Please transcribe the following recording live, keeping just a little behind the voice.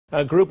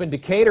A group in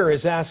Decatur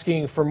is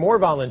asking for more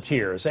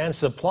volunteers and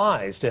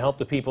supplies to help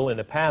the people in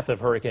the path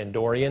of Hurricane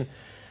Dorian.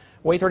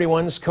 WAY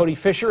 31's Cody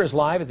Fisher is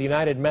live at the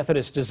United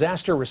Methodist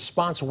Disaster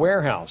Response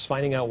Warehouse,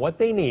 finding out what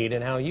they need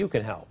and how you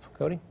can help.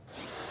 Cody?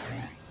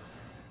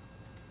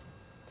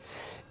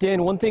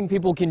 Dan, one thing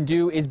people can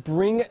do is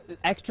bring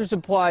extra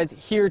supplies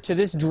here to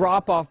this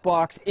drop-off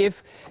box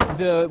if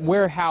the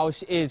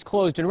warehouse is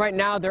closed. And right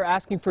now they're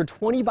asking for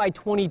 20 by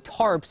 20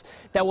 tarps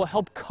that will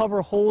help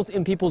cover holes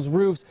in people's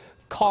roofs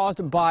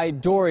caused by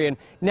Dorian.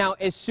 Now,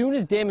 as soon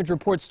as damage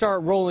reports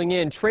start rolling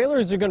in,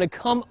 trailers are going to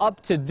come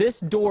up to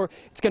this door.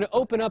 It's going to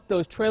open up.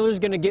 Those trailers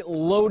are going to get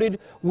loaded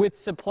with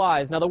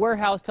supplies. Now, the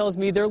warehouse tells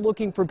me they're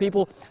looking for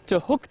people to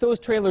hook those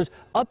trailers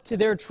up to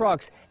their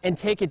trucks and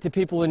take it to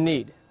people in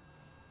need.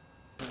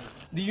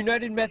 The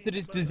United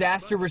Methodist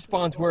Disaster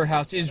Response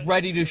Warehouse is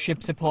ready to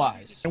ship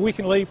supplies. And we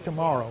can leave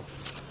tomorrow.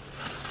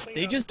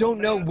 They just don't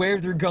know where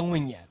they're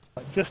going yet.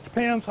 It just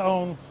depends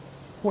on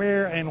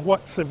where and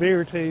what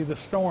severity the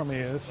storm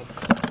is.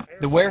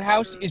 The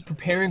warehouse is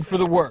preparing for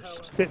the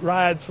worst. If it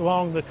rides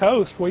along the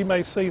coast, we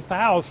may see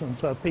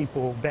thousands of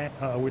people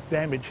with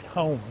damaged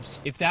homes.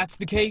 If that's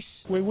the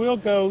case, we will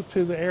go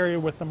to the area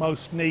with the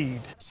most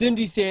need.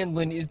 Cindy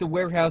Sandlin is the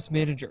warehouse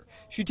manager.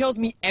 She tells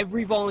me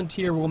every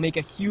volunteer will make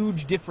a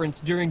huge difference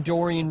during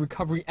Dorian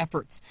recovery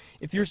efforts.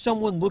 If you're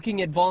someone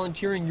looking at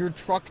volunteering your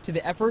truck to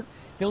the effort,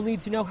 they'll need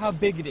to know how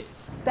big it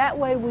is. That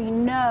way we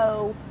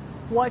know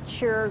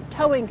what your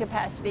towing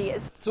capacity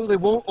is. So they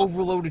won't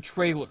overload a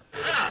trailer.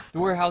 The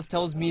warehouse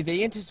tells me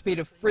they anticipate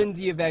a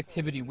frenzy of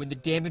activity when the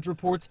damage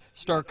reports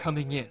start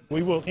coming in.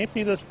 We will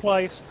empty this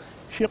place,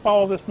 ship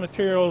all this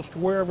materials to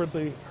wherever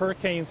the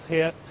hurricanes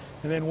hit,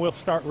 and then we'll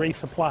start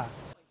resupply.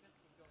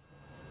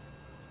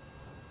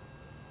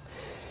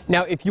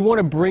 Now, if you want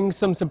to bring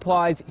some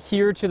supplies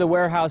here to the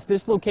warehouse,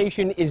 this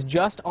location is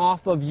just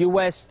off of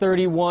US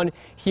 31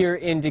 here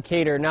in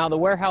Decatur. Now, the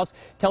warehouse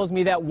tells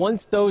me that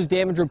once those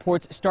damage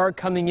reports start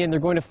coming in, they're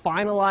going to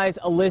finalize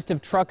a list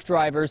of truck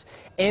drivers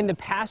and the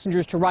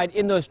passengers to ride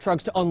in those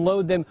trucks to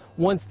unload them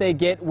once they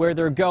get where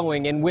they're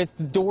going. And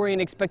with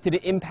Dorian expected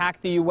to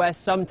impact the U.S.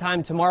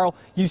 sometime tomorrow,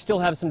 you still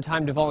have some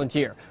time to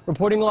volunteer.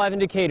 Reporting live in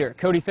Decatur,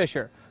 Cody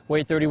Fisher,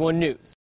 WAY 31 News.